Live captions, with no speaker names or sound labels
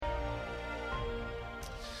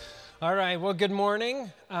All right, well, good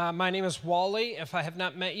morning. My name is Wally. If I have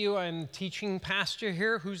not met you, I'm teaching pastor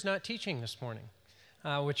here who's not teaching this morning,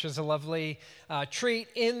 which is a lovely treat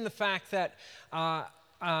in the fact that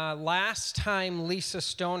last time Lisa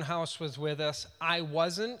Stonehouse was with us, I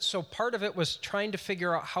wasn't. So part of it was trying to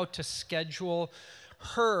figure out how to schedule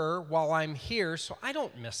her while I'm here so I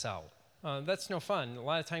don't miss out. That's no fun. A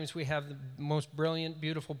lot of times we have the most brilliant,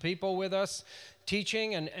 beautiful people with us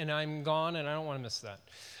teaching, and I'm gone, and I don't want to miss that.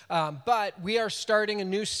 But we are starting a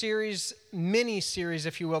new series, mini-series,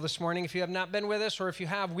 if you will, this morning. If you have not been with us, or if you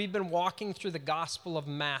have, we've been walking through the Gospel of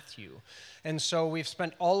Matthew. And so we've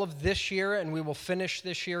spent all of this year, and we will finish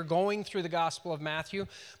this year going through the Gospel of Matthew.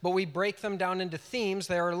 But we break them down into themes.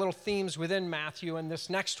 There are little themes within Matthew, and this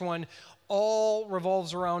next one all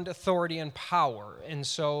revolves around authority and power. And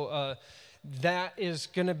so that is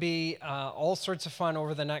going to be all sorts of fun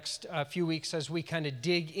over the next few weeks as we kind of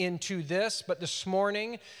dig into this. But this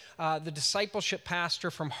morning, the discipleship pastor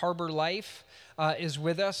from Harbor Life is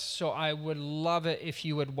with us. So I would love it if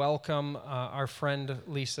you would welcome our friend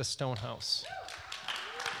Lisa Stonehouse.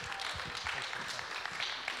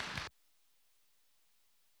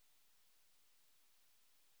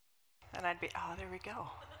 And I'd be, oh, there we go.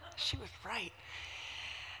 She was right.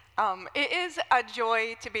 It is a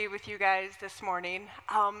joy to be with you guys this morning.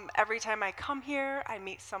 Every time I come here, I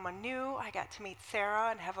meet someone new. I got to meet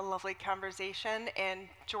Sarah and have a lovely conversation. And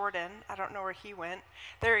Jordan, I don't know where he went.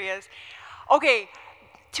 There he is. Okay,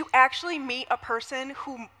 to actually meet a person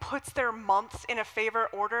who puts their months in a favorite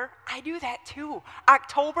order, I do that too.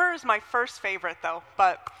 October is my first favorite though,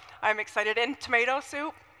 but I'm excited. And tomato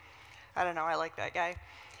soup, I don't know, I like that guy.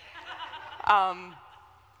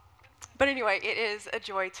 But anyway, it is a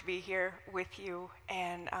joy to be here with you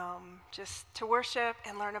and just to worship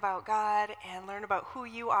and learn about God and learn about who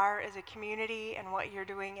you are as a community and what you're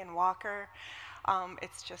doing in Walker.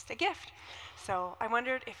 It's just a gift. So I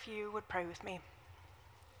wondered if you would pray with me.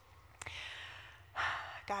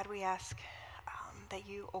 God, we ask that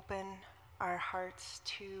you open our hearts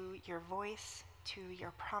to your voice, to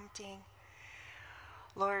your prompting.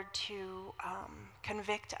 Lord, to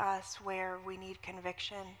convict us where we need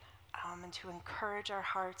conviction. And to encourage our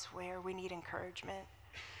hearts where we need encouragement.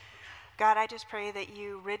 God, I just pray that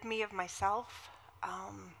you rid me of myself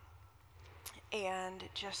and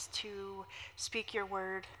just to speak your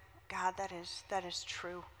word, God, that is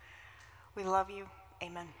true. We love you.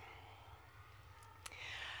 Amen.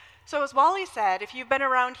 So as Wally said, if you've been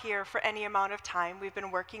around here for any amount of time, we've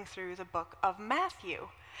been working through the book of Matthew.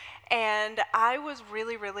 And I was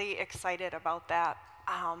really, really excited about that.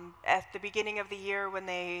 At the beginning of the year when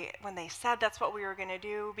they said that's what we were going to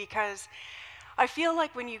do, because I feel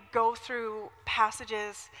like when you go through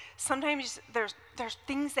passages, sometimes there's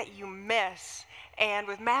things that you miss. And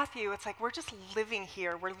with Matthew, it's like we're just living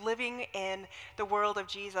here. We're living in the world of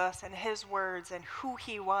Jesus and his words and who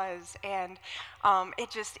he was. And it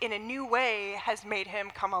just, in a new way, has made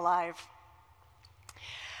him come alive.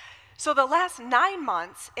 So the last 9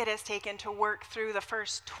 months it has taken to work through the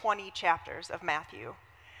first 20 chapters of Matthew.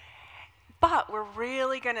 But we're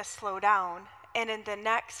really going to slow down. And in the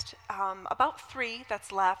next, about 3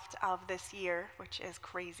 that's left of this year, which is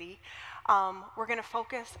crazy, we're going to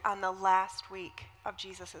focus on the last week of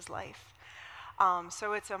Jesus' life.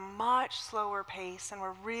 So it's a much slower pace, and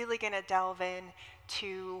we're really going to delve in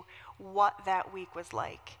to what that week was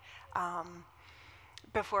like.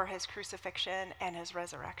 Before his crucifixion and his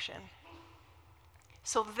resurrection.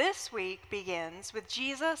 So this week begins with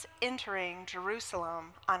Jesus entering Jerusalem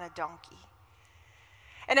on a donkey.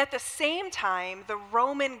 And at the same time, the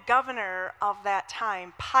Roman governor of that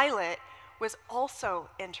time, Pilate, was also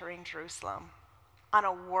entering Jerusalem on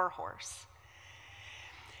a war horse.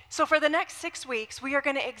 So for the next 6 weeks, we are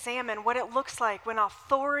going to examine what it looks like when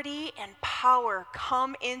authority and power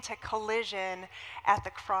come into collision at the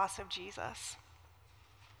cross of Jesus.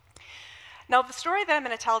 Now, the story that I'm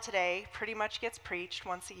going to tell today pretty much gets preached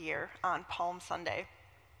once a year on Palm Sunday.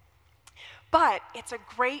 But it's a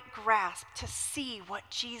great grasp to see what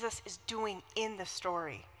Jesus is doing in the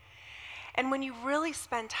story. And when you really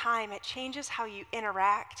spend time, it changes how you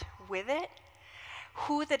interact with it,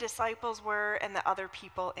 who the disciples were and the other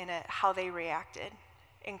people in it, how they reacted,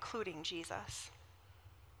 including Jesus.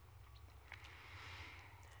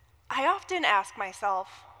 I often ask myself,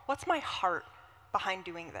 what's my heart behind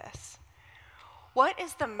doing this? What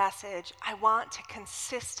is the message I want to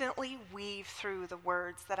consistently weave through the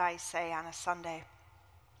words that I say on a Sunday?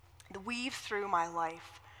 Weave through my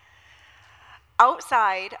life.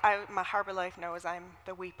 outside, my Harbor Life knows I'm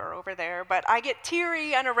the weeper over there, but I get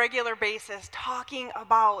teary on a regular basis talking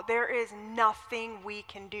about there is nothing we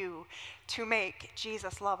can do to make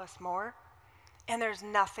Jesus love us more, and there's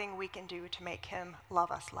nothing we can do to make him love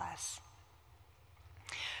us less.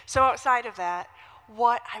 So outside of that,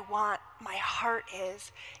 what I want, my heart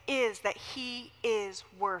is that he is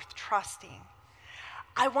worth trusting.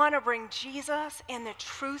 I want to bring Jesus and the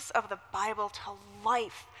truths of the Bible to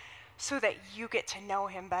life so that you get to know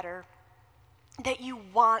him better, that you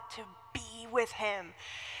want to be with him,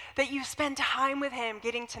 that you spend time with him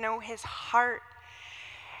getting to know his heart,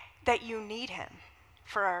 that you need him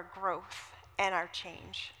for our growth and our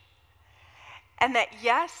change. And that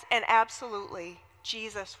yes, and absolutely,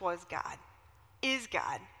 Jesus was God, is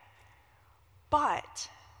God, but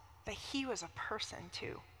that he was a person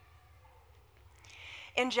too.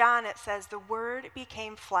 In John, it says, the Word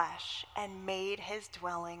became flesh and made his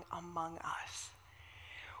dwelling among us.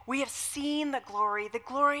 We have seen the glory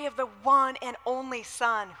of the one and only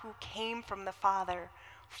Son who came from the Father,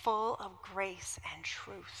 full of grace and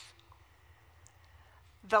truth.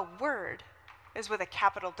 The Word is with a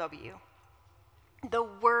capital W. The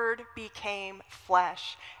Word became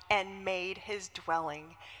flesh and made his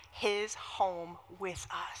dwelling, his home with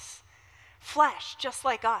us. Flesh, just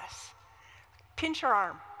like us. Pinch your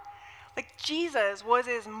arm. Like Jesus was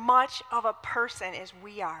as much of a person as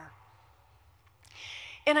we are.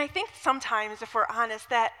 And I think sometimes, if we're honest,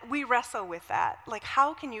 that we wrestle with that. Like,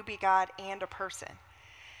 how can you be God and a person?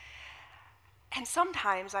 And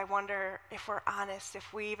sometimes I wonder, if we're honest,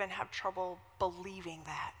 if we even have trouble believing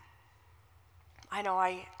that. I know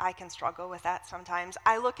I can struggle with that sometimes.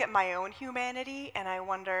 I look at my own humanity and I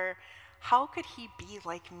wonder, how could he be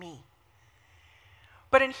like me?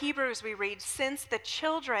 But in Hebrews we read, since the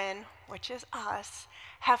children, which is us,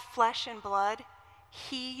 have flesh and blood,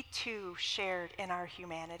 he too shared in our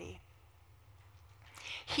humanity.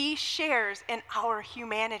 He shares in our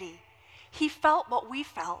humanity. He felt what we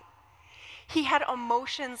felt. He had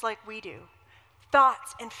emotions like we do,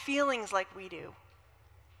 thoughts and feelings like we do.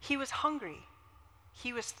 He was hungry.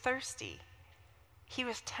 He was thirsty. He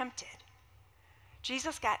was tempted.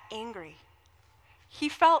 Jesus got angry. He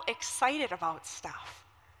felt excited about stuff.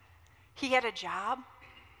 He had a job,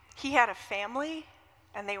 he had a family,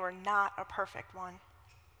 and they were not a perfect one.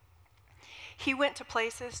 He went to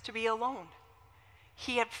places to be alone.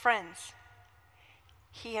 He had friends.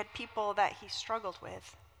 He had people that he struggled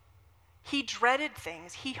with. He dreaded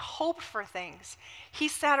things. He hoped for things. He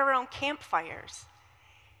sat around campfires.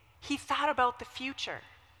 He thought about the future.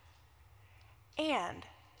 And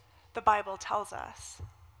the Bible tells us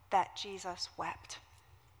that Jesus wept.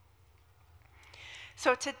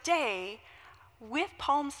 So today, with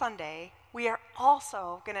Palm Sunday, we are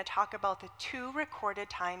also going to talk about the 2 recorded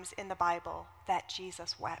times in the Bible that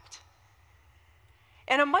Jesus wept.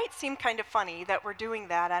 And it might seem kind of funny that we're doing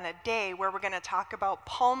that on a day where we're going to talk about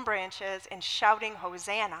palm branches and shouting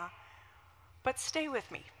Hosanna, but stay with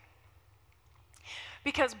me.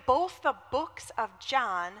 Because both the books of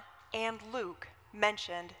John and Luke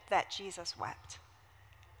mentioned that Jesus wept.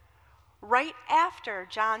 Right after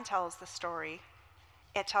John tells the story,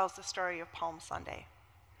 it tells the story of Palm Sunday.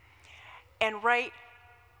 And right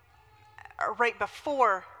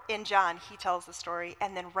before in John, he tells the story,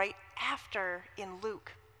 and then right after in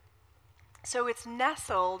Luke. So it's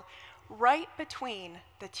nestled right between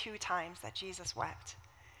the 2 times that Jesus wept.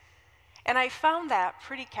 And I found that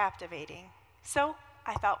pretty captivating. So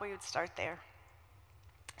I thought we would start there.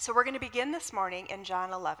 So we're going to begin this morning in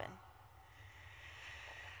John 11.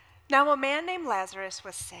 Now a man named Lazarus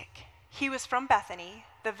was sick. He was from Bethany,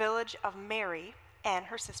 the village of Mary and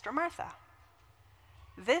her sister Martha.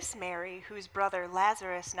 This Mary, whose brother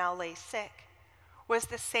Lazarus now lay sick, was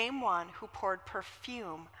the same one who poured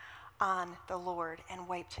perfume on the Lord and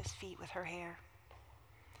wiped his feet with her hair.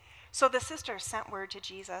 So the sisters sent word to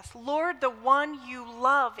Jesus, "Lord, the one you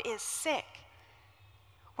love is sick."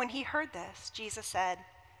 When he heard this, Jesus said,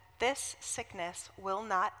 "This sickness will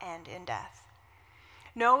not end in death.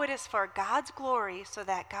 No, it is for God's glory, so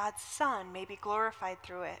that God's Son may be glorified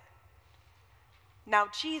through it." Now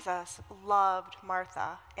Jesus loved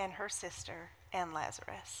Martha and her sister and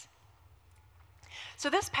Lazarus. So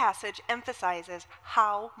this passage emphasizes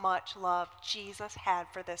how much love Jesus had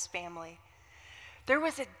for this family. There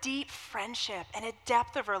was a deep friendship and a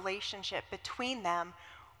depth of relationship between them,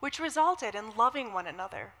 which resulted in loving one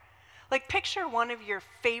another. Like, picture one of your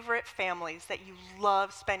favorite families that you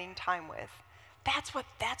love spending time with. That's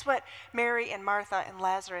what Mary and Martha and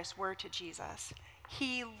Lazarus were to Jesus.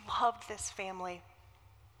 He loved this family.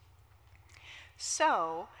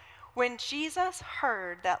 So, When Jesus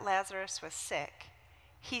heard that Lazarus was sick,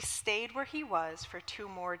 he stayed where he was for 2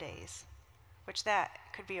 more days, which that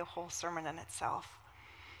could be a whole sermon in itself.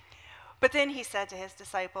 But then he said to his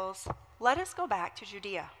disciples, "Let us go back to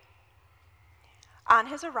Judea." On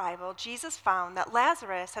his arrival, Jesus found that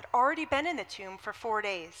Lazarus had already been in the tomb for 4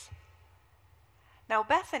 days. Now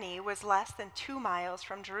Bethany was less than 2 miles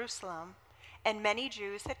from Jerusalem, and many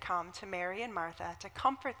Jews had come to Mary and Martha to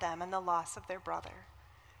comfort them in the loss of their brother,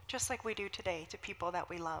 just like we do today to people that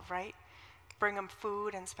we love, right? Bring them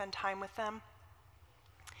food and spend time with them.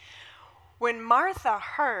 When Martha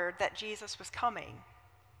heard that Jesus was coming,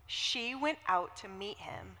 she went out to meet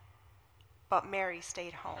him, but Mary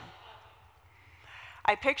stayed home.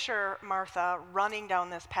 I picture Martha running down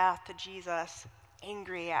this path to Jesus,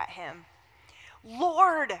 angry at him.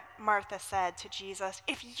 "Lord," Martha said to Jesus,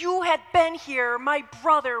 "if you had been here, my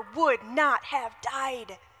brother would not have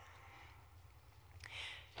died."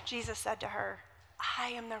 Jesus said to her, "I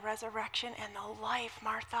am the resurrection and the life,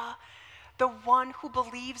 Martha. The one who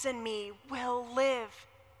believes in me will live,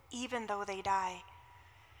 even though they die.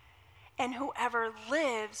 And whoever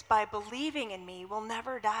lives by believing in me will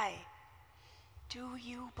never die. Do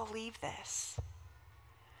you believe this?"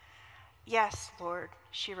 "Yes, Lord,"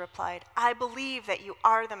 she replied. "I believe that you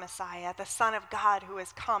are the Messiah, the Son of God who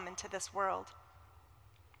has come into this world."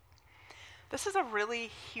 This is a really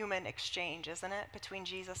human exchange, isn't it, between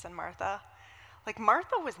Jesus and Martha? Like,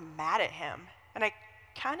 Martha was mad at him, and I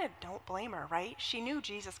kind of don't blame her, right? She knew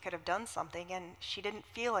Jesus could have done something, and she didn't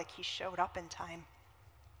feel like he showed up in time.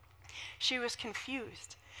 She was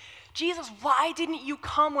confused. "Jesus, why didn't you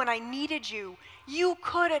come when I needed you? You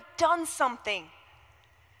could have done something."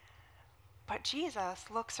 But Jesus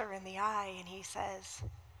looks her in the eye and he says,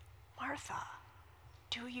 "Martha,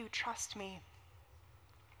 do you trust me?"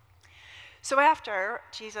 So after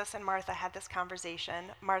Jesus and Martha had this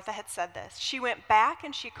conversation, Martha had said this. She went back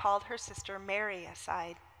and she called her sister Mary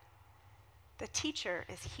aside. "The teacher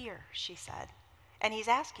is here," she said, "and he's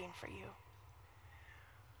asking for you."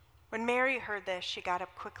 When Mary heard this, she got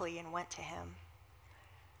up quickly and went to him.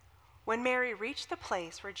 When Mary reached the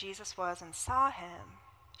place where Jesus was and saw him,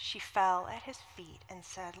 she fell at his feet and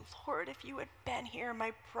said, "Lord, if you had been here,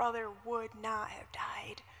 my brother would not have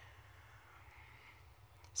died."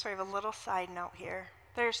 So I have a little side note here.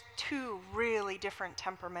 There's 2 really different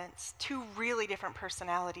temperaments, 2 really different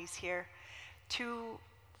personalities here, 2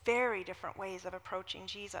 very different ways of approaching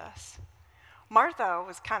Jesus. Martha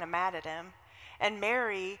was kind of mad at him, and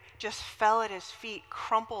Mary just fell at his feet,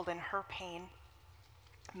 crumpled in her pain.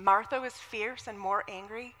 Martha was fierce and more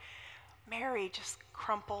angry. Mary just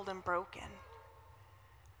crumpled and broken.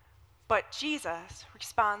 But Jesus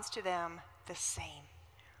responds to them the same,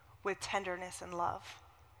 with tenderness and love.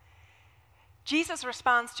 Jesus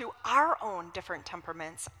responds to our own different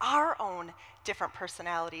temperaments, our own different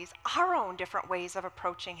personalities, our own different ways of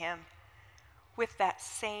approaching him with that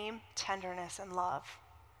same tenderness and love.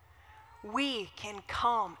 We can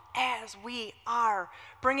come as we are,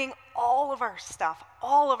 bringing all of our stuff,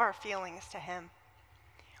 all of our feelings to him.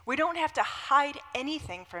 We don't have to hide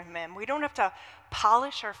anything from him. We don't have to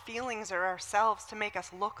polish our feelings or ourselves to make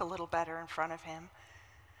us look a little better in front of him.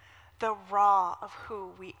 The raw of who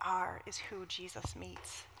we are is who Jesus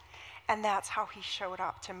meets. And that's how he showed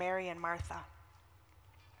up to Mary and Martha.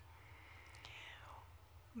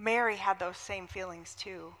 Mary had those same feelings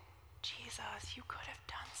too. "Jesus, you could have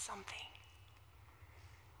done something."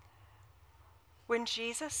 When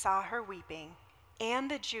Jesus saw her weeping, and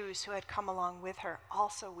the Jews who had come along with her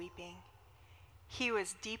also weeping, he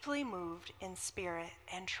was deeply moved in spirit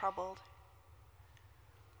and troubled.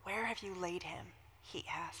 "Where have you laid him?" he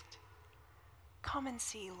asked. "Come and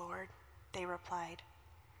see, Lord," they replied.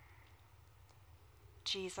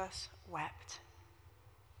 Jesus wept.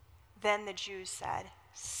 Then the Jews said,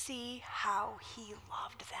 "See how he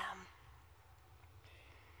loved them."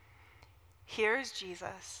 Here's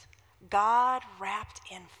Jesus, God wrapped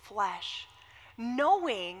in flesh,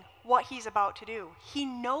 knowing what he's about to do. He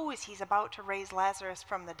knows he's about to raise Lazarus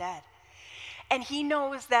from the dead. And he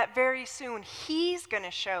knows that very soon he's going to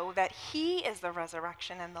show that he is the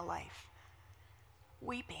resurrection and the life.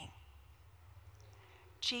 Weeping.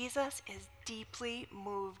 Jesus is deeply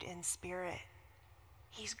moved in spirit.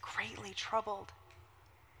 He's greatly troubled.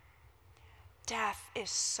 Death is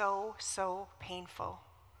so painful.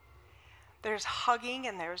 There's hugging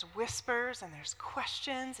and there's whispers and there's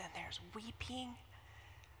questions and there's weeping.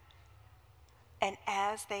 And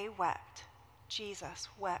as they wept, Jesus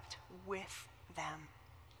wept with them.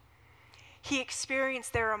 He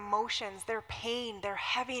experienced their emotions, their pain, their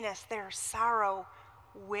heaviness, their sorrow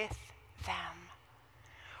with them.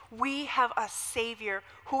 We have a Savior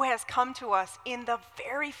who has come to us in the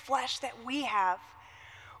very flesh that we have,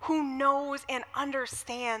 who knows and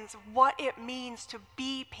understands what it means to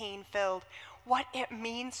be pain-filled, what it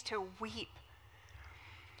means to weep.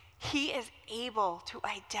 He is able to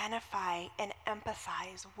identify and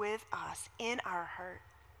empathize with us in our hurt.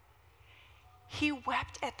 He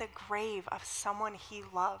wept at the grave of someone he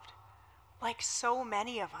loved, like so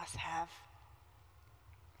many of us have.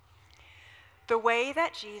 The way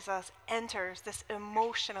that Jesus enters this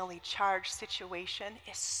emotionally charged situation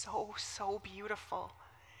is so beautiful.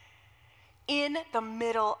 In the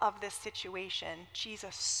middle of this situation,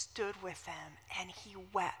 Jesus stood with them and he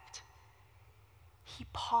wept. He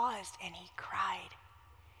paused and he cried.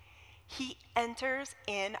 He enters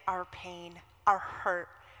in our pain, our hurt,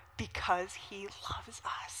 because he loves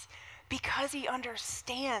us, because he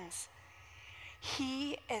understands.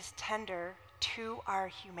 He is tender to our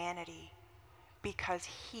humanity because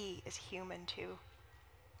he is human too.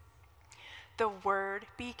 The Word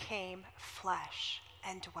became flesh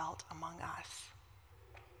and dwelt among us.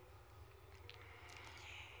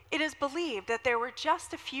 It is believed that there were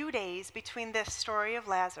just a few days between this story of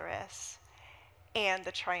Lazarus and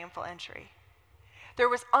the triumphal entry. There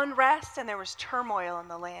was unrest and there was turmoil in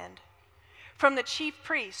the land. From the chief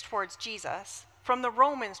priests towards Jesus, from the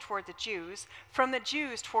Romans toward the Jews, from the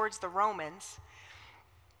Jews towards the Romans.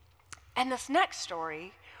 And this next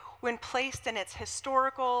story, when placed in its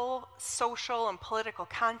historical, social, and political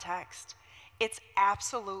context, it's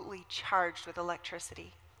absolutely charged with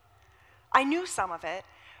electricity. I knew some of it,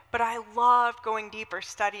 but I loved going deeper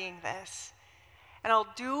studying this. And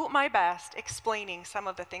I'll do my best explaining some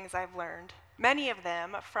of the things I've learned, many of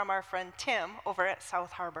them from our friend Tim over at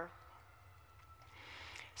South Harbor.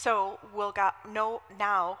 So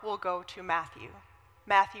now we'll go to Matthew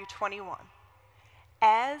 21.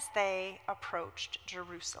 As they approached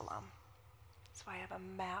Jerusalem. So I have a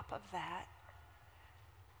map of that.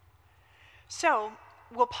 So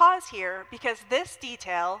we'll pause here because this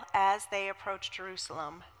detail, as they approach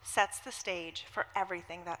Jerusalem, sets the stage for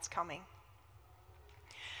everything that's coming.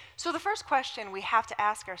 So the first question we have to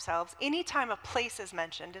ask ourselves anytime a place is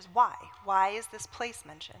mentioned is why? Why is this place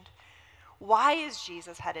mentioned? Why is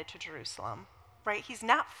Jesus headed to Jerusalem? Right? He's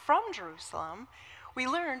not from Jerusalem. We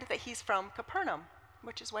learned that he's from Capernaum,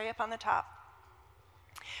 which is way up on the top,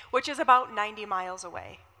 which is about 90 miles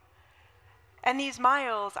away. And these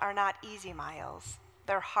miles are not easy miles.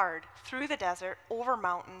 They're hard, through the desert, over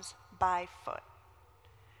mountains, by foot.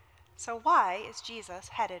 So why is Jesus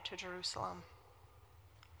headed to Jerusalem?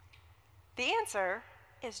 The answer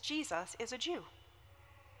is Jesus is a Jew.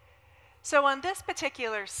 So on this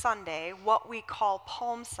particular Sunday, what we call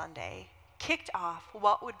Palm Sunday, kicked off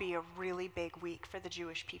what would be a really big week for the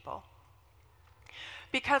Jewish people.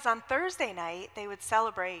 Because on Thursday night, they would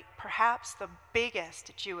celebrate perhaps the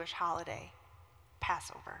biggest Jewish holiday,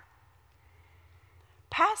 Passover.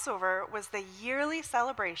 Passover was the yearly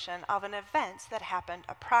celebration of an event that happened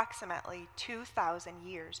approximately 2,000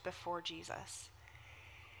 years before Jesus.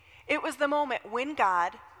 It was the moment when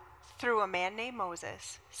God, through a man named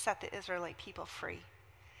Moses, set the Israelite people free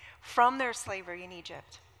from their slavery in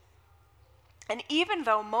Egypt. And even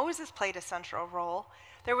though Moses played a central role,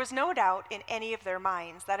 there was no doubt in any of their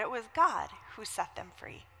minds that it was God who set them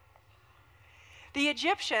free. The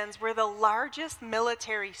Egyptians were the largest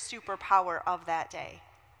military superpower of that day.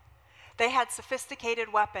 They had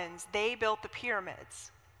sophisticated weapons. They built the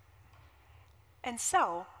pyramids. And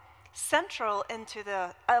so, central into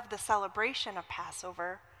the celebration of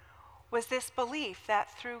Passover was this belief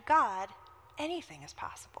that through God, anything is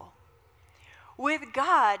possible. With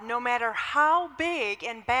God, no matter how big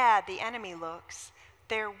and bad the enemy looks,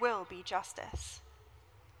 there will be justice.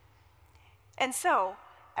 And so,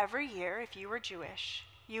 every year, if you were Jewish,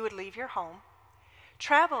 you would leave your home,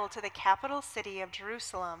 travel to the capital city of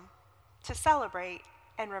Jerusalem to celebrate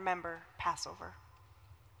and remember Passover.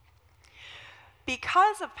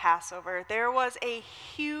 Because of Passover, there was a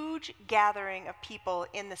huge gathering of people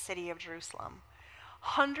in the city of Jerusalem.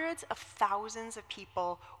 Hundreds of thousands of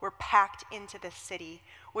people were packed into this city,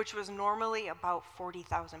 which was normally about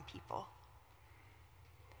 40,000 people.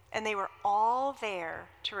 And they were all there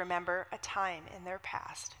to remember a time in their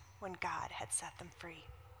past when God had set them free.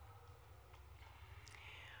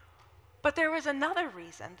 But there was another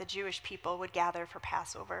reason the Jewish people would gather for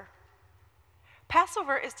Passover.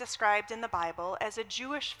 Passover is described in the Bible as a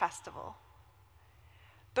Jewish festival.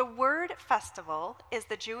 The word festival is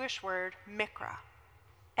the Jewish word mikra,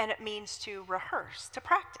 and it means to rehearse, to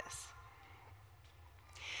practice.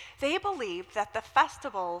 They believed that the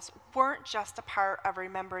festivals weren't just a part of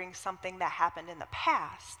remembering something that happened in the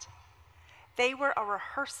past. they were a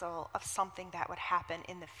rehearsal of something that would happen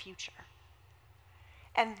in the future.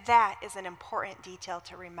 And that is an important detail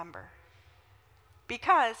to remember.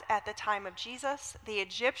 Because at the time of Jesus, the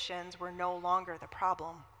Egyptians were no longer the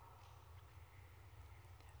problem.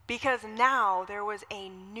 Because now there was a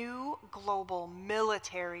new global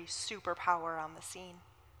military superpower on the scene,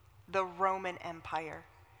 the Roman Empire.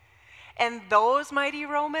 And those mighty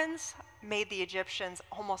Romans made the Egyptians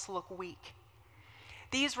almost look weak.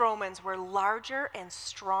 These Romans were larger and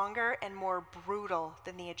stronger and more brutal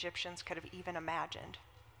than the Egyptians could have even imagined.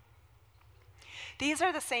 These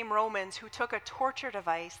are the same Romans who took a torture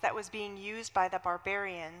device that was being used by the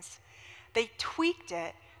barbarians. They tweaked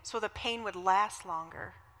it so the pain would last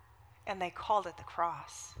longer, and they called it the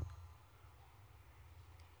cross.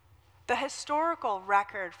 The historical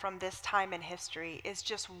record from this time in history is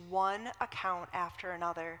just one account after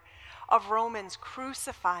another of Romans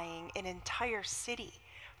crucifying an entire city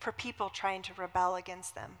for people trying to rebel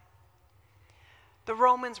against them. The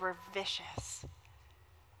Romans were vicious.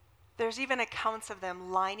 There's even accounts of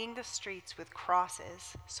them lining the streets with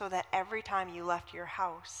crosses so that every time you left your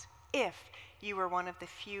house, if you were one of the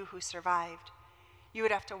few who survived, you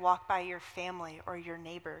would have to walk by your family or your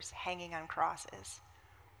neighbors hanging on crosses.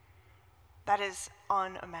 That is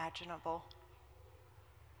unimaginable.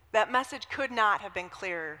 That message could not have been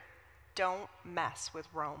clearer. Don't mess with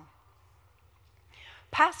Rome.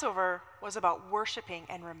 Passover was about worshiping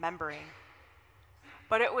and remembering,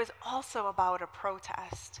 but it was also about a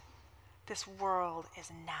protest. This world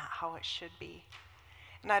is not how it should be.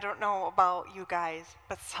 And I don't know about you guys,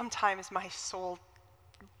 but sometimes my soul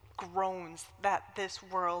groans that this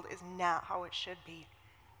world is not how it should be.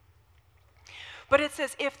 But it's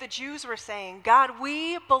as if the Jews were saying, God,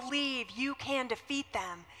 we believe you can defeat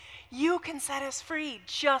them. You can set us free,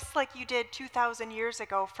 just like you did 2,000 years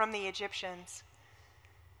ago from the Egyptians.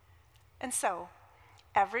 And so,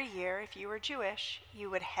 every year, if you were Jewish,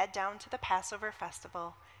 you would head down to the Passover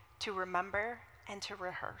festival to remember and to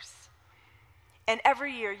rehearse. And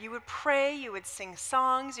every year you would pray, you would sing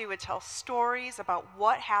songs, you would tell stories about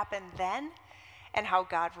what happened then and how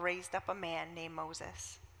God raised up a man named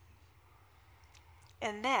Moses.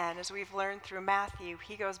 And then, as we've learned through Matthew,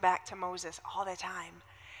 he goes back to Moses all the time.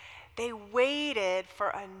 They waited for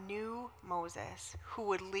a new Moses who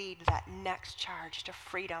would lead that next charge to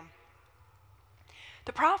freedom.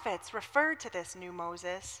 The prophets referred to this new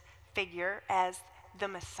Moses figure as the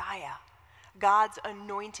Messiah, God's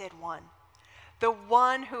anointed one, the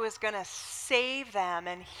one who is going to save them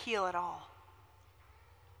and heal it all.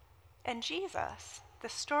 And Jesus, the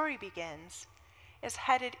story begins, is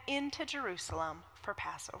headed into Jerusalem for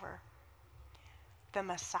Passover. The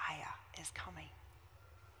Messiah is coming.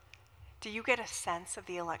 Do you get a sense of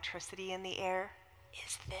the electricity in the air?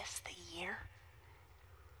 Is this the year?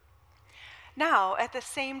 Now, at the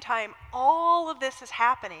same time all of this is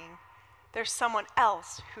happening, there's someone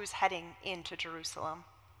else who's heading into Jerusalem.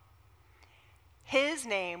 His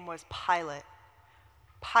name was Pilate.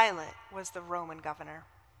 Pilate was the Roman governor.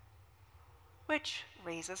 Which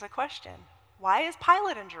raises a question. Why is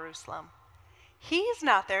Pilate in Jerusalem? He's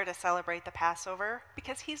not there to celebrate the Passover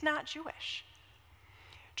because he's not Jewish.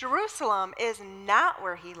 Jerusalem is not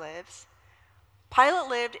where he lives. Pilate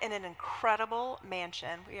lived in an incredible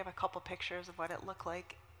mansion. We have a couple pictures of what it looked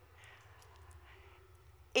like.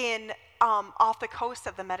 Off the coast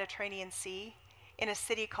of the Mediterranean Sea, in a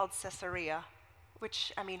city called Caesarea,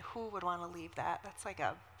 which, I mean, who would want to leave that? That's like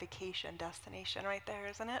a vacation destination right there,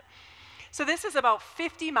 isn't it? So this is about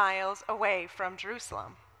 50 miles away from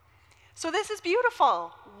Jerusalem. So this is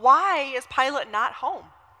beautiful. Why is Pilate not home?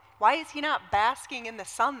 Why is he not basking in the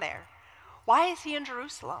sun there? Why is he in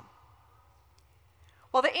Jerusalem?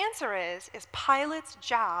 Well, the answer is Pilate's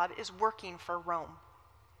job is working for Rome.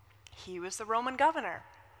 He was the Roman governor.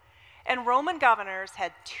 And Roman governors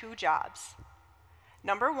had two jobs.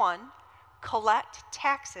 Number one, collect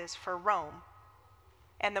taxes for Rome.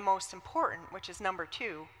 And the most important, which is number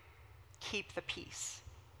two, keep the peace.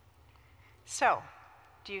 So,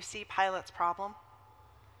 do you see Pilate's problem?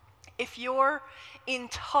 If your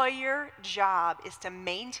entire job is to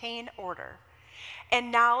maintain order,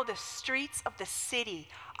 and now the streets of the city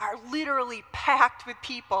are literally packed with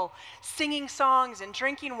people singing songs and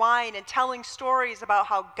drinking wine and telling stories about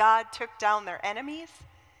how God took down their enemies,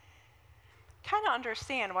 kind of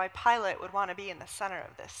understand why Pilate would want to be in the center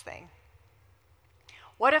of this thing.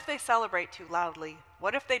 What if they celebrate too loudly?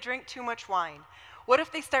 What if they drink too much wine? What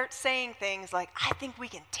if they start saying things like, I think we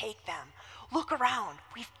can take them. Look around,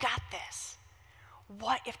 we've got this.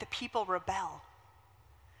 What if the people rebel?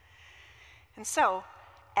 And so,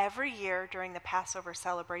 every year during the Passover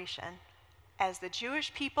celebration, as the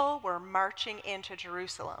Jewish people were marching into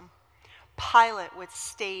Jerusalem, Pilate would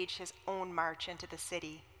stage his own march into the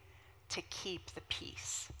city to keep the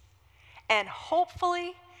peace and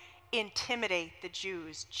hopefully intimidate the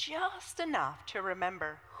Jews just enough to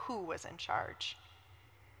remember who was in charge.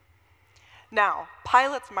 Now,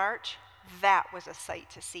 Pilate's march, that was a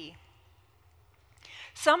sight to see.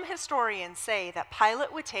 Some historians say that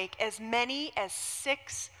Pilate would take as many as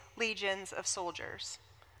 6 legions of soldiers.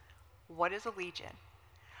 What is a legion?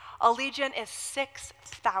 A legion is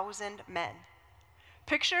 6,000 men.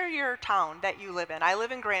 Picture your town that you live in. I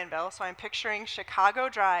live in Granville, so I'm picturing Chicago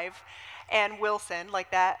Drive and Wilson,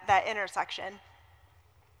 like that intersection.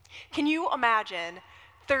 Can you imagine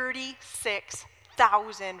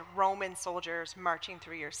 36,000 Roman soldiers marching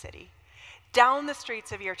through your city, down the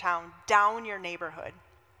streets of your town, down your neighborhood?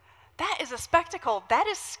 That is a spectacle. That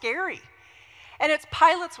is scary. And it's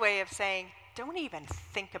Pilate's way of saying, don't even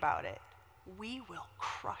think about it. We will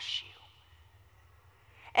crush you.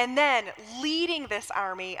 And then leading this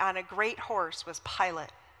army on a great horse was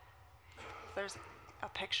Pilate. There's a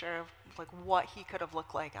picture of like what he could have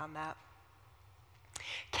looked like on that.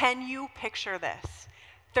 Can you picture this?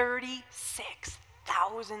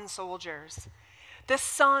 36,000 soldiers. The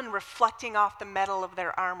sun reflecting off the metal of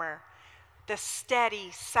their armor. The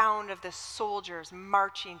steady sound of the soldiers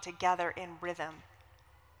marching together in rhythm.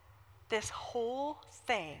 This whole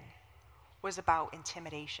thing was about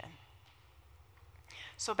intimidation.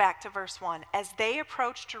 So back to verse 1. As they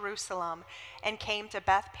approached Jerusalem and came to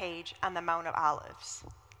Bethphage on the Mount of Olives.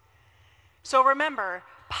 So remember,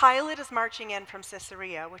 Pilate is marching in from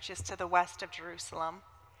Caesarea, which is to the west of Jerusalem.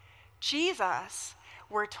 Jesus,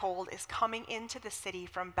 we're told, is coming into the city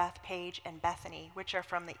from Bethphage and Bethany, which are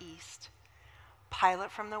from the east.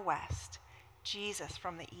 Pilate from the west, Jesus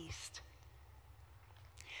from the east.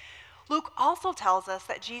 Luke also tells us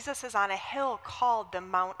that Jesus is on a hill called the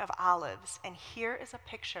Mount of Olives, and here is a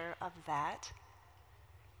picture of that,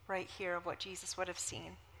 right here, of what Jesus would have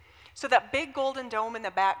seen. So that big golden dome in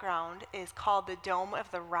the background is called the Dome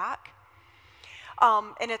of the Rock,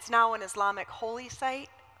 and it's now an Islamic holy site,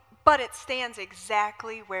 but it stands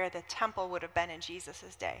exactly where the temple would have been in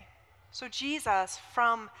Jesus' day. So Jesus,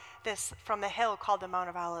 from the hill called the Mount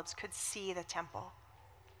of Olives, could see the temple.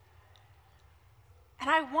 And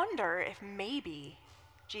I wonder if maybe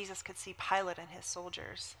Jesus could see Pilate and his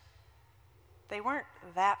soldiers. They weren't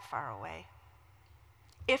that far away.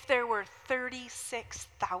 If there were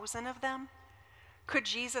 36,000 of them, could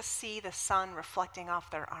Jesus see the sun reflecting off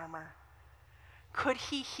their armor? Could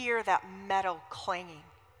he hear that metal clanging?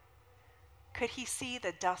 Could he see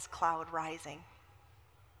the dust cloud rising?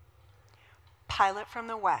 Pilate from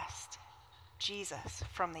the west, Jesus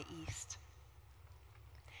from the east.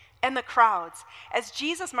 And the crowds, as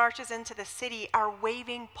Jesus marches into the city, are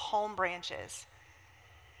waving palm branches.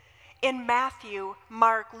 In Matthew,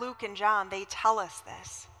 Mark, Luke, and John, they tell us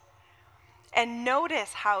this. And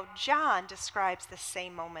notice how John describes the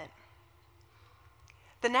same moment.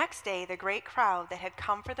 The next day, the great crowd that had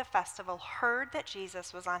come for the festival heard that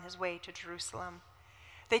Jesus was on his way to Jerusalem.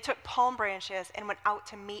 They took palm branches and went out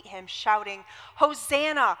to meet him, shouting,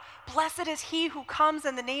 "Hosanna! Blessed is he who comes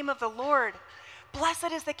in the name of the Lord.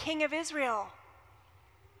 Blessed is the King of Israel."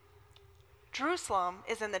 Jerusalem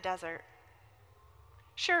is in the desert.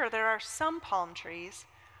 Sure, there are some palm trees,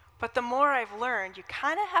 but the more I've learned, you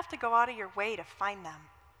kind of have to go out of your way to find them.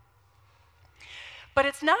 But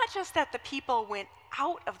it's not just that the people went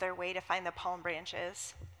out of their way to find the palm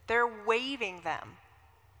branches, they're waving them.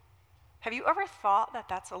 Have you ever thought that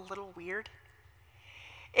that's a little weird?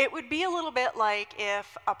 It would be a little bit like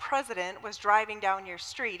if a president was driving down your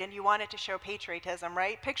street and you wanted to show patriotism,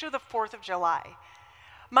 right? Picture the 4th of July.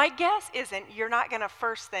 My guess isn't you're not going to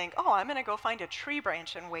first think, oh, I'm going to go find a tree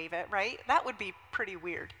branch and wave it, right? That would be pretty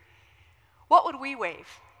weird. What would we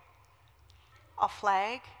wave? A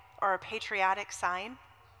flag or a patriotic sign?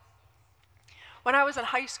 When I was in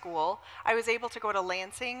high school, I was able to go to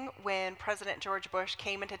Lansing when President George Bush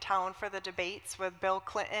came into town for the debates with Bill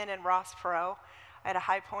Clinton and Ross Perot. I had a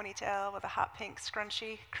high ponytail with a hot pink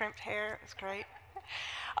scrunchie, crimped hair. It was great.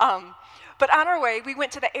 But on our way, we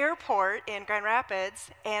went to the airport in Grand Rapids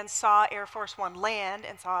and saw Air Force One land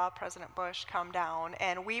and saw President Bush come down.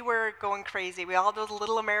 And we were going crazy. We all had those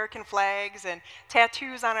little American flags and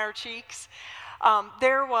tattoos on our cheeks.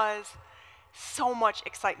 There was so much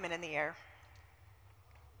excitement in the air.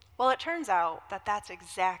 Well, it turns out that that's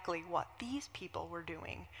exactly what these people were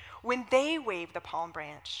doing when they waved the palm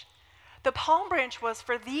branch. The palm branch was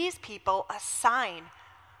for these people a sign,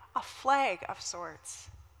 a flag of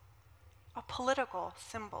sorts, a political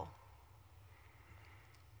symbol.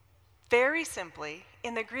 Very simply,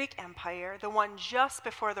 in the Greek Empire, the one just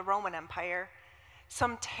before the Roman Empire,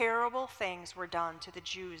 some terrible things were done to the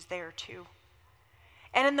Jews there too.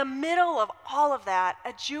 And in the middle of all of that,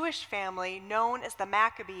 a Jewish family known as the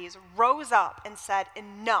Maccabees rose up and said,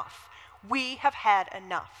 "Enough, we have had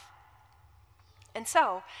enough." And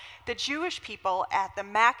so, the Jewish people at the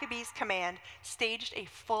Maccabees' command staged a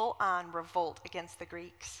full-on revolt against the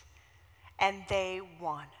Greeks. And they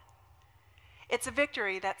won. It's a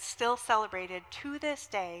victory that's still celebrated to this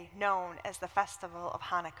day, known as the Festival of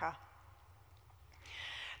Hanukkah.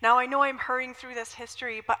 Now, I know I'm hurrying through this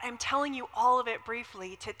history, but I'm telling you all of it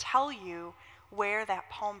briefly to tell you where that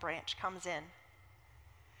palm branch comes in.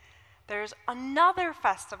 There's another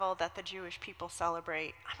festival that the Jewish people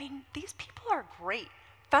celebrate. I mean, these people are great.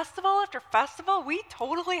 Festival after festival, we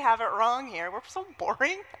totally have it wrong here. We're so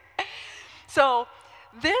boring. So,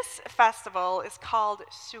 this festival is called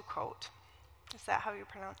Sukkot. Is that how you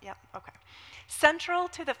pronounce it? Yep, okay. Central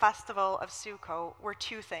to the festival of Sukkot were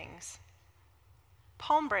two things: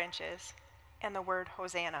 palm branches and the word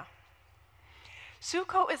Hosanna.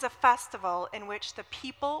 Sukkot is a festival in which the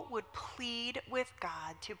people would plead with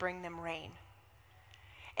God to bring them rain.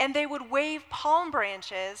 And they would wave palm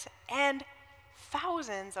branches, and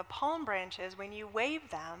thousands of palm branches, when you wave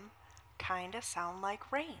them, kind of sound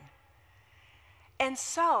like rain. And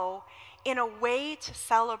so, in a way to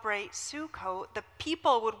celebrate Sukkot, the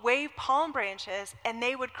people would wave palm branches and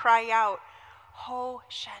they would cry out,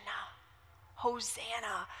 "Hosanna,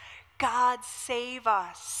 Hosanna, God save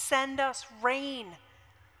us, send us rain."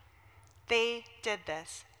 They did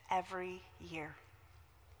this every year.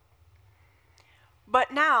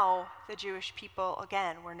 But now, the Jewish people,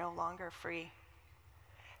 again, were no longer free.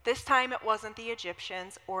 This time it wasn't the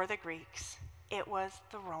Egyptians or the Greeks, it was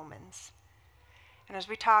the Romans. And as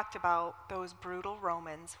we talked about, those brutal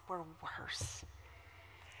Romans were worse.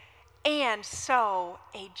 And so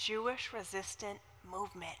a Jewish resistant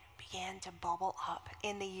movement began to bubble up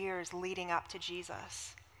in the years leading up to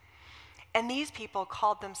Jesus. And these people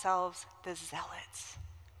called themselves the Zealots.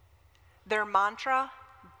 Their mantra,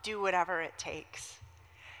 "Do whatever it takes."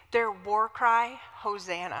 Their war cry,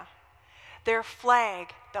 "Hosanna." Their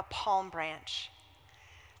flag, the palm branch.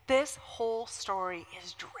 This whole story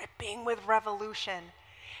is dripping with revolution.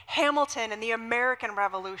 Hamilton and the American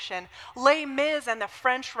Revolution, Les Mis and the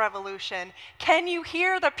French Revolution. Can you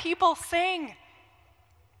hear the people sing?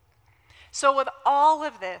 So with all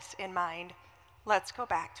of this in mind, let's go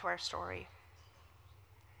back to our story.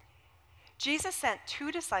 Jesus sent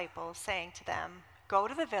 2 disciples, saying to them, "Go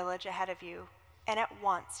to the village ahead of you, and at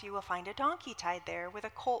once you will find a donkey tied there with a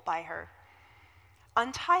colt by her.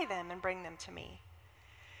 Untie them and bring them to me.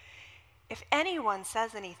 If anyone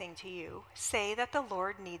says anything to you, say that the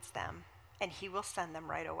Lord needs them, and he will send them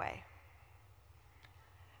right away."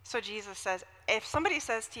 So Jesus says, if somebody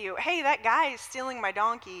says to you, "Hey, that guy is stealing my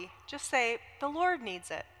donkey," just say, "The Lord needs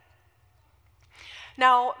it."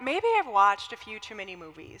 Now, maybe I've watched a few too many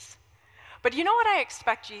movies, but you know what I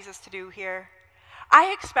expect Jesus to do here? I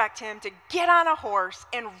expect him to get on a horse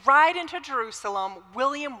and ride into Jerusalem,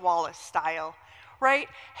 William Wallace style, right?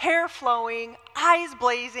 Hair flowing, eyes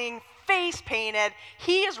blazing, face painted.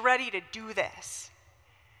 He is ready to do this.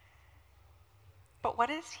 But what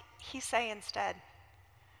does he say instead?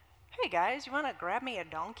 "Hey guys, you want to grab me a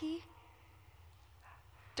donkey?"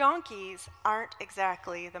 Donkeys aren't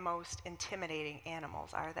exactly the most intimidating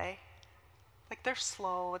animals, are they? Like, they're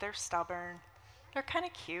slow, they're stubborn, they're kind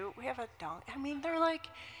of cute. We have a donkey. I mean, they're like,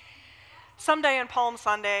 someday on Palm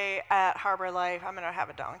Sunday at Harbor Life, I'm going to have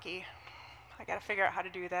a donkey. I got to figure out how to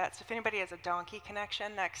do that. So if anybody has a donkey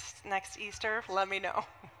connection next Easter, let me know.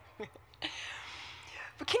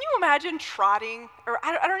 But can you imagine trotting, or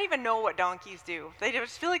I don't even know what donkeys do. They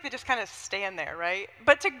just feel like they just kind of stand there, right?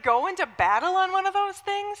 But to go into battle on one of those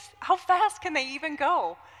things, how fast can they even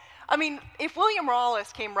go? I mean, if William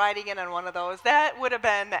Wallace came riding in on one of those, that would have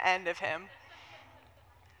been the end of him.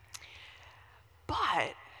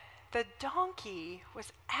 But the donkey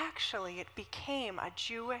was actually, it became a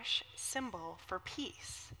Jewish symbol for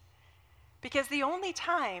peace. Because the only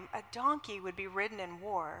time a donkey would be ridden in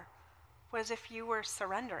war was if you were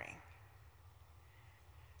surrendering.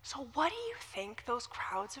 So what do you think those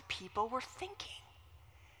crowds of people were thinking?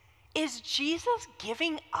 Is Jesus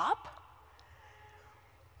giving up?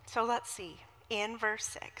 So let's see. In verse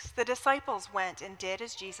 6, the disciples went and did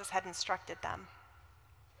as Jesus had instructed them.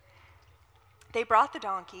 They brought the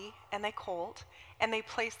donkey and the colt, and they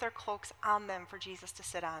placed their cloaks on them for Jesus to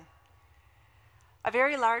sit on. A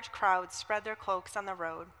very large crowd spread their cloaks on the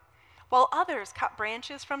road, while others cut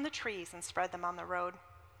branches from the trees and spread them on the road.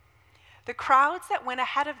 The crowds that went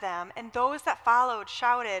ahead of them and those that followed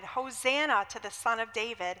shouted, "Hosanna to the Son of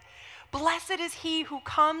David! Blessed is he who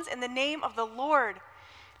comes in the name of the Lord!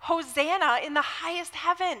 Hosanna in the highest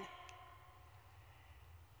heaven!"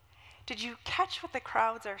 Did you catch what the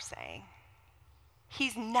crowds are saying?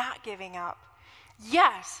 He's not giving up.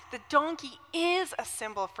 Yes, the donkey is a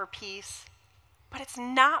symbol for peace, but it's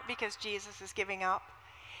not because Jesus is giving up.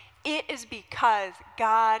 It is because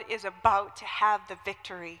God is about to have the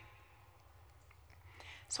victory.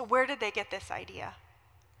 So where did they get this idea?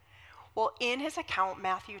 Well, in his account,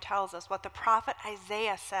 Matthew tells us what the prophet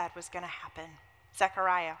Isaiah said was going to happen.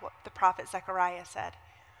 What the prophet Zechariah said.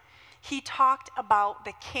 He talked about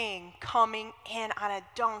the king coming in on a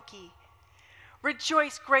donkey.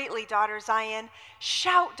 "Rejoice greatly, daughter Zion.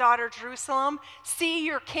 Shout, daughter Jerusalem. See,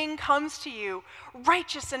 your king comes to you,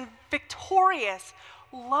 righteous and victorious,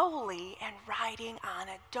 lowly and riding on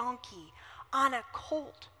a donkey, on a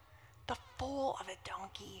colt, the foal of a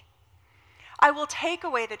donkey. I will take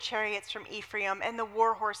away the chariots from Ephraim and the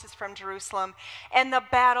war horses from Jerusalem, and the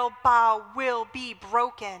battle bow will be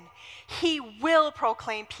broken. He will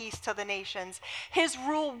proclaim peace to the nations. His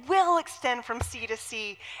rule will extend from sea to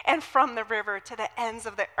sea and from the river to the ends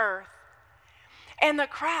of the earth." And the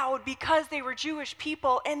crowd, because they were Jewish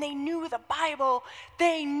people and they knew the Bible,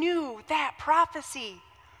 they knew that prophecy.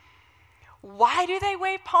 Why do they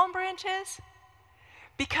wave palm branches?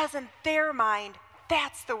 Because in their mind,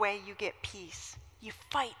 that's the way you get peace. You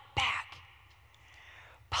fight back.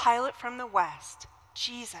 Pilate from the west,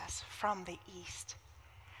 Jesus from the east.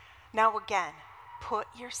 Now again, put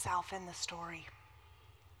yourself in the story.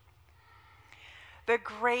 The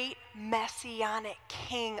great messianic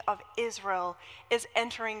king of Israel is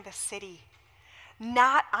entering the city,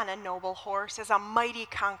 not on a noble horse as a mighty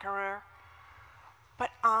conqueror,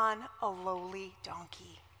 but on a lowly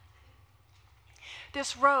donkey.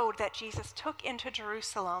 This road that Jesus took into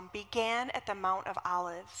Jerusalem began at the Mount of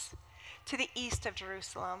Olives, to the east of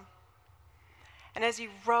Jerusalem. And as he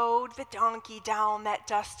rode the donkey down that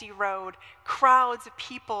dusty road, crowds of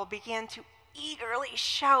people began to eagerly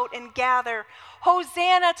shout and gather,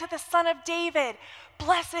 "Hosanna to the Son of David!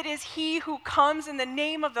 Blessed is he who comes in the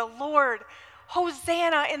name of the Lord!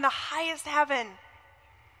 Hosanna in the highest heaven!"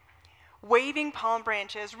 Waving palm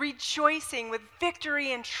branches, rejoicing with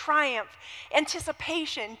victory and triumph,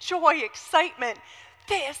 anticipation, joy, excitement.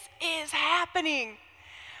 This is happening.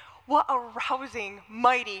 What a rousing,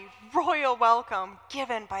 mighty, royal welcome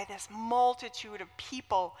given by this multitude of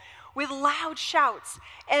people with loud shouts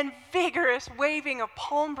and vigorous waving of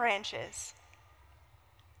palm branches.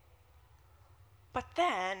 But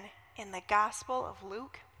then, in the Gospel of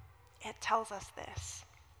Luke, it tells us this.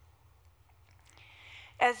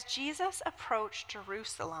 As Jesus approached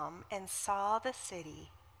Jerusalem and saw the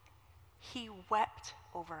city, he wept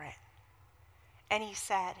over it. And he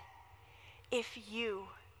said, "If you,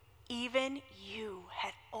 even you,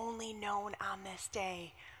 had only known on this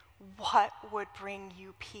day what would bring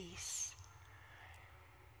you peace."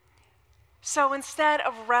 So instead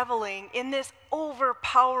of reveling in this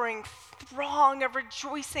overpowering throng of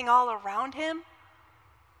rejoicing all around him,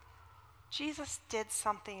 Jesus did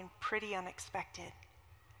something pretty unexpected.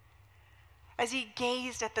 As he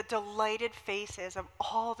gazed at the delighted faces of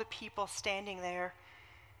all the people standing there,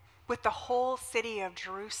 with the whole city of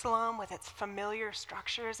Jerusalem with its familiar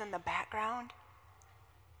structures in the background,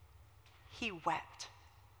 he wept.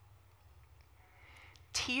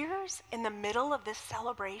 Tears in the middle of this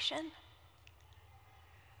celebration?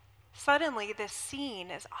 Suddenly, this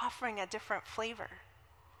scene is offering a different flavor.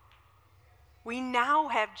 We now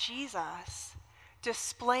have Jesus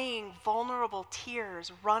displaying vulnerable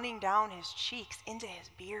tears running down his cheeks into his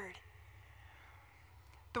beard.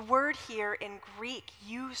 The word here in Greek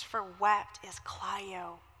used for wept is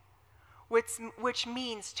kleio, which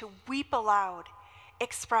means to weep aloud,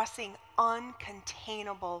 expressing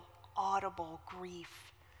uncontainable, audible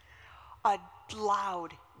grief, a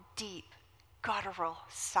loud, deep, guttural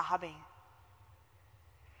sobbing.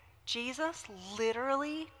 Jesus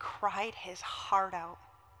literally cried his heart out.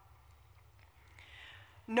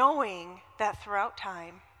 Knowing that throughout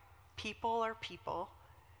time, people are people,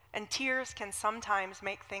 and tears can sometimes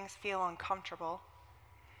make things feel uncomfortable,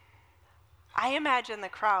 I imagine the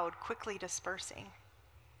crowd quickly dispersing.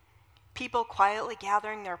 People quietly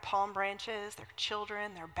gathering their palm branches, their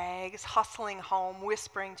children, their bags, hustling home,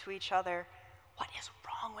 whispering to each other, "What is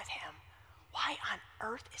wrong with him? Why on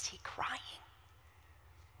earth is he crying?"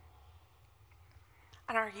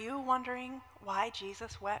 And are you wondering why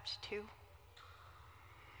Jesus wept too?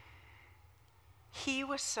 He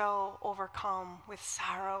was so overcome with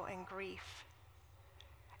sorrow and grief.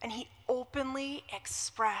 And he openly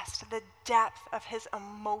expressed the depth of his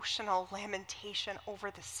emotional lamentation over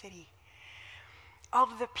the city,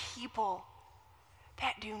 of the people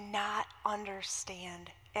that do not understand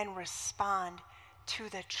and respond to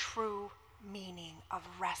the true meaning of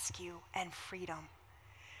rescue and freedom,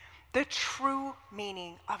 the true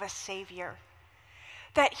meaning of a Savior,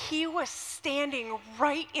 that he was standing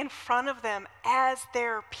right in front of them as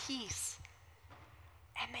their peace,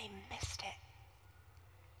 and they missed it.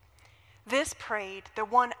 This parade, the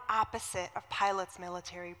one opposite of Pilate's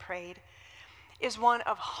military parade, is one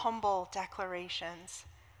of humble declarations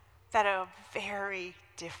that a very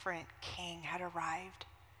different king had arrived.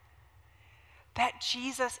 That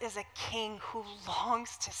Jesus is a king who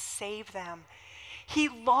longs to save them. He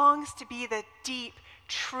longs to be the deep,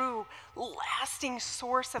 true, lasting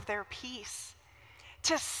source of their peace,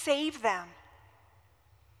 to save them.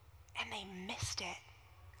 And they missed it.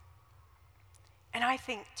 And I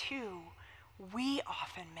think, too, we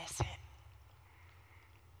often miss it.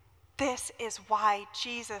 This is why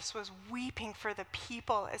Jesus was weeping for the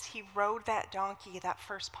people as he rode that donkey that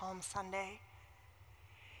first Palm Sunday.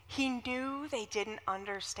 He knew they didn't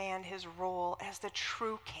understand his role as the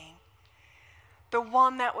true king, the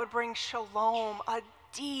one that would bring shalom, a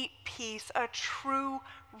deep peace, a true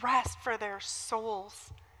rest for their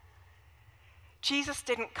souls. Jesus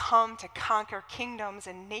didn't come to conquer kingdoms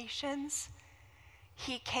and nations.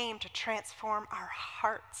 He came to transform our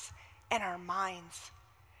hearts and our minds.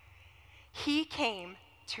 He came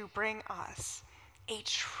to bring us a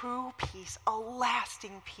true peace, a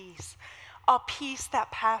lasting peace, a peace that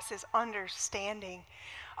passes understanding,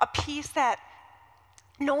 a peace that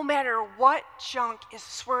no matter what junk is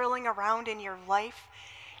swirling around in your life,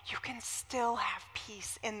 you can still have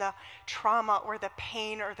peace in the trauma or the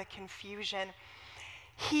pain or the confusion.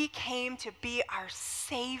 He came to be our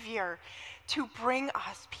Savior, to bring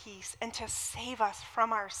us peace and to save us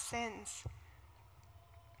from our sins.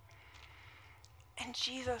 And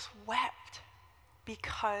Jesus wept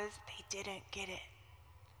because they didn't get it.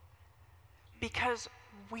 Because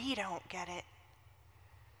we don't get it.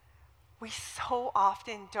 We so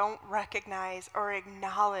often don't recognize or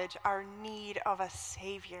acknowledge our need of a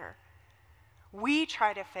Savior. We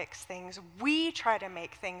try to fix things. We try to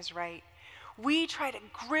make things right. We try to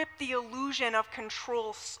grip the illusion of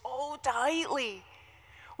control so tightly.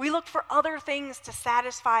 We look for other things to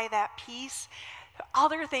satisfy that peace,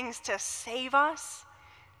 other things to save us.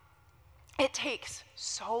 It takes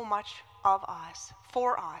so much of us,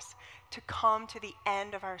 for us, to come to the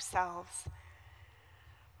end of ourselves.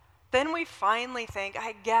 Then we finally think,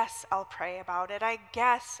 I guess I'll pray about it. I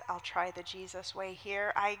guess I'll try the Jesus way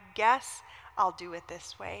here. I guess I'll do it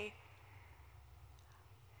this way.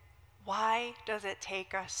 Why does it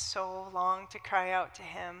take us so long to cry out to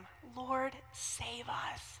him, Lord, save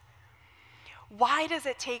us? Why does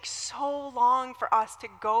it take so long for us to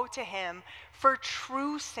go to him for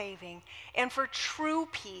true saving and for true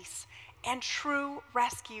peace and true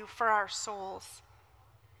rescue for our souls?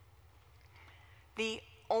 The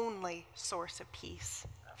only source of peace,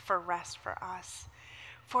 for rest for us,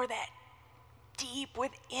 for that deep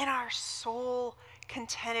within our soul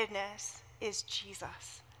contentedness is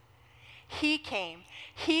Jesus. He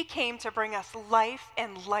came to bring us life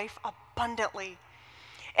and life abundantly.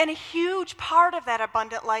 And a huge part of that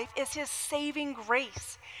abundant life is his saving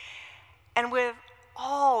grace. And with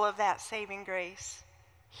all of that saving grace,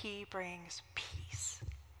 he brings peace.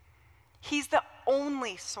 He's the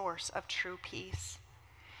only source of true peace.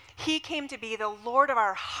 He came to be the Lord of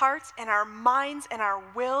our hearts and our minds and our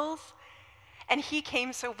wills. And he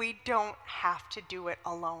came so we don't have to do it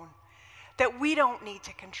alone. That we don't need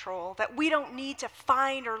to control, that we don't need to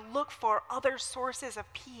find or look for other sources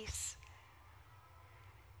of peace.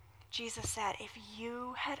 Jesus said, if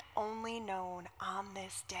you had only known on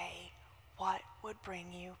this day what would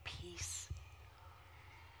bring you peace.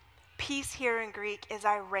 Peace here in Greek is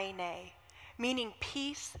eirene, meaning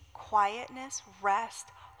peace, quietness, rest,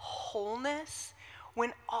 wholeness.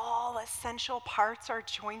 When all essential parts are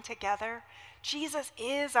joined together, Jesus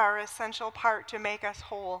is our essential part to make us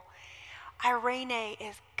whole. Eirene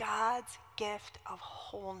is God's gift of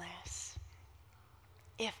wholeness.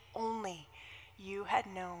 If only you had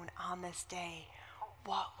known on this day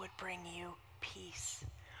what would bring you peace,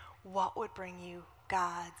 what would bring you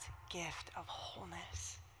God's gift of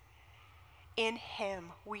wholeness. In him,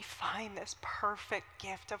 we find this perfect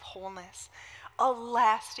gift of wholeness, a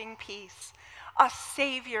lasting peace, a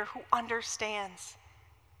Savior who understands.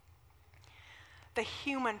 The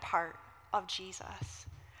human part of Jesus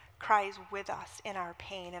cries with us in our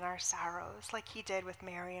pain and our sorrows, like he did with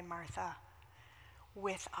Mary and Martha,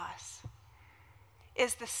 with us.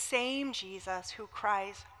 is the same Jesus who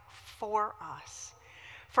cries for us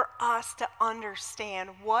to understand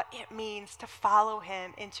what it means to follow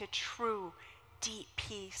him into true, deep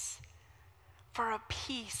peace, for a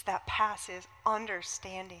peace that passes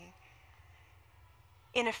understanding.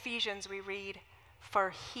 In Ephesians we read, "For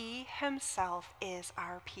he himself is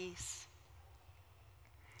our peace.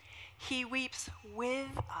 He weeps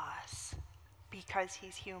with us because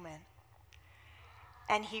he's human.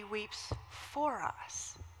 And he weeps for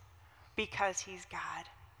us because he's God."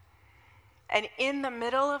 And in the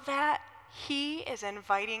middle of that, he is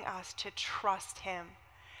inviting us to trust him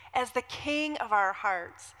as the king of our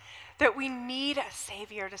hearts, that we need a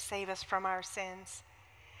Savior to save us from our sins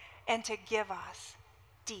and to give us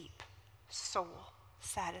deep,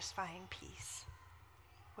 soul-satisfying peace.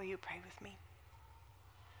 Will you pray with me?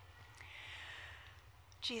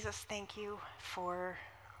 Jesus, thank you for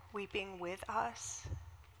weeping with us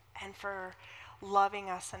and for loving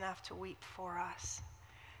us enough to weep for us.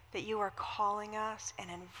 That you are calling us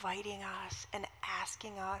and inviting us and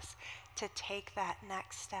asking us to take that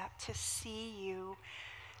next step, to see you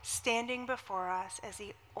standing before us as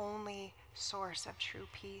the only source of true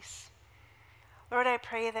peace. Lord, I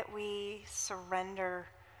pray that we surrender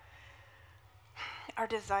our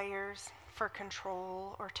desires for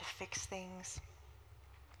control or to fix things.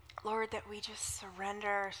 Lord, that we just surrender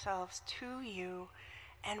ourselves to you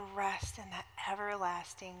and rest in that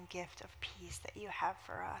everlasting gift of peace that you have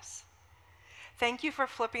for us. Thank you for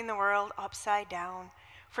flipping the world upside down,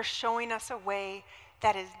 for showing us a way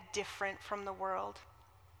that is different from the world.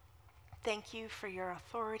 Thank you for your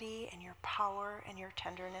authority and your power and your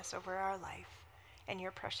tenderness over our life. In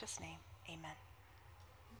your precious name, amen.